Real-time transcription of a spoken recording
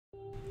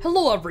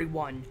Hello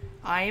everyone,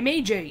 I am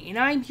AJ, and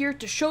I'm here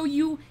to show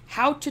you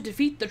how to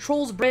defeat the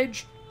Troll's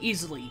Bridge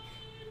easily.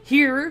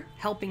 Here,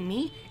 helping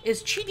me,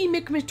 is Cheaty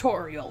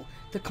McMatorial,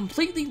 the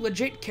completely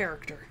legit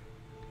character.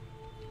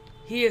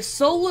 He is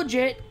so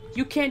legit,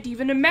 you can't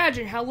even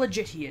imagine how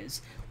legit he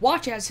is.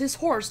 Watch as his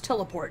horse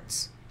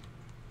teleports.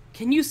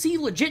 Can you see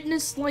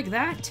legitness like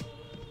that?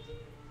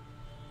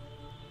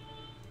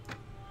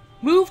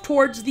 Move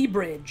towards the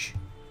bridge.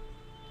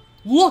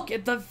 Look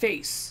at the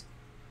face.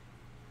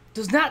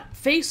 Does that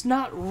face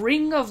not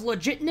ring of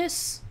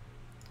legitness?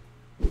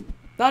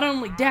 Not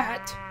only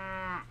that,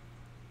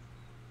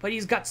 but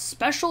he's got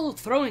special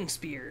throwing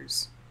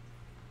spears.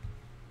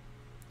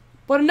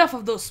 But enough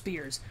of those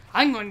spears.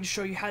 I'm going to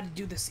show you how to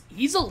do this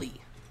easily.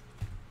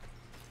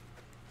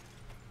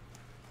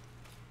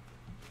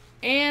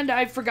 And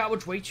I forgot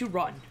which way to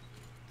run.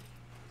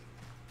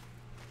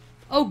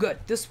 Oh good,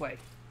 this way.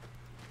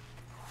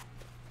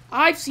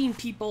 I've seen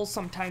people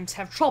sometimes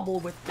have trouble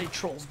with the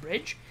Troll's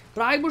Bridge,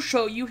 but I will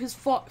show you his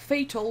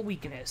fatal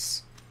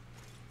weakness.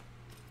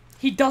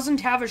 He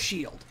doesn't have a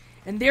shield,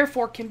 and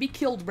therefore can be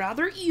killed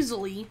rather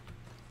easily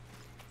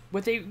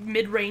with a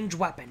mid-range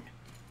weapon.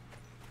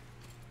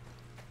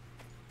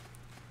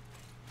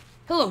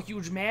 Hello,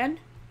 huge man.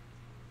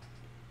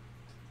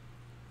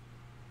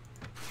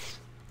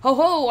 Ho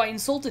ho, I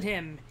insulted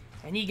him,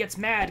 and he gets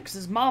mad because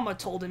his mama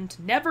told him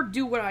to never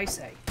do what I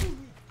say.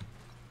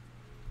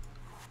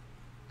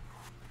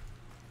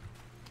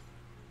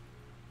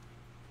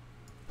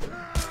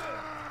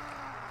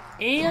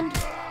 And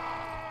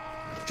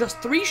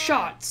just 3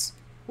 shots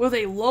with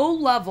a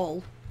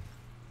low-level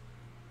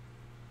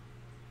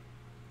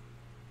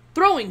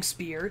throwing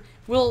spear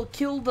will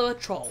kill the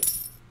troll.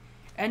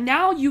 And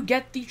now you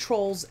get the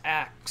Troll's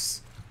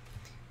Axe,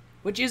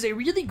 which is a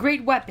really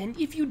great weapon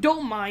if you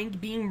don't mind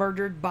being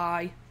murdered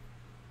by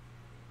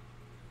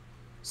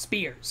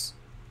spears.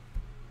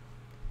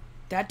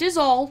 That is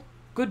all.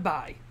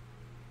 Goodbye.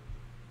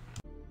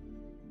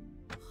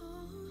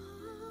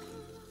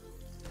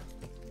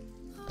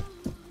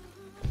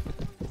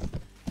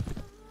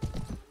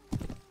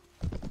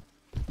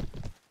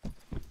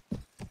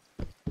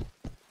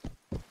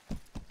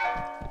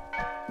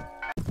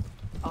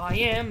 I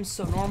am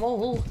so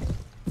normal.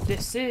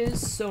 This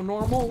is so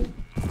normal.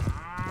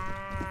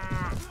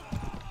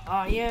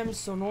 I am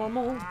so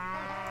normal.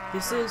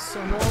 This is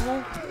so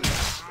normal.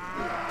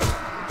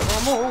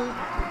 Normal.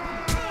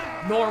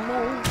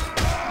 Normal.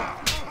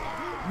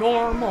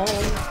 Normal.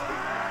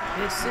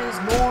 This is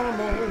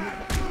normal.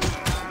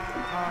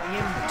 I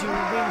am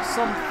doing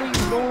something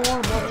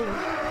normal.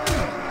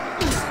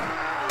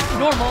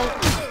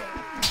 Normal.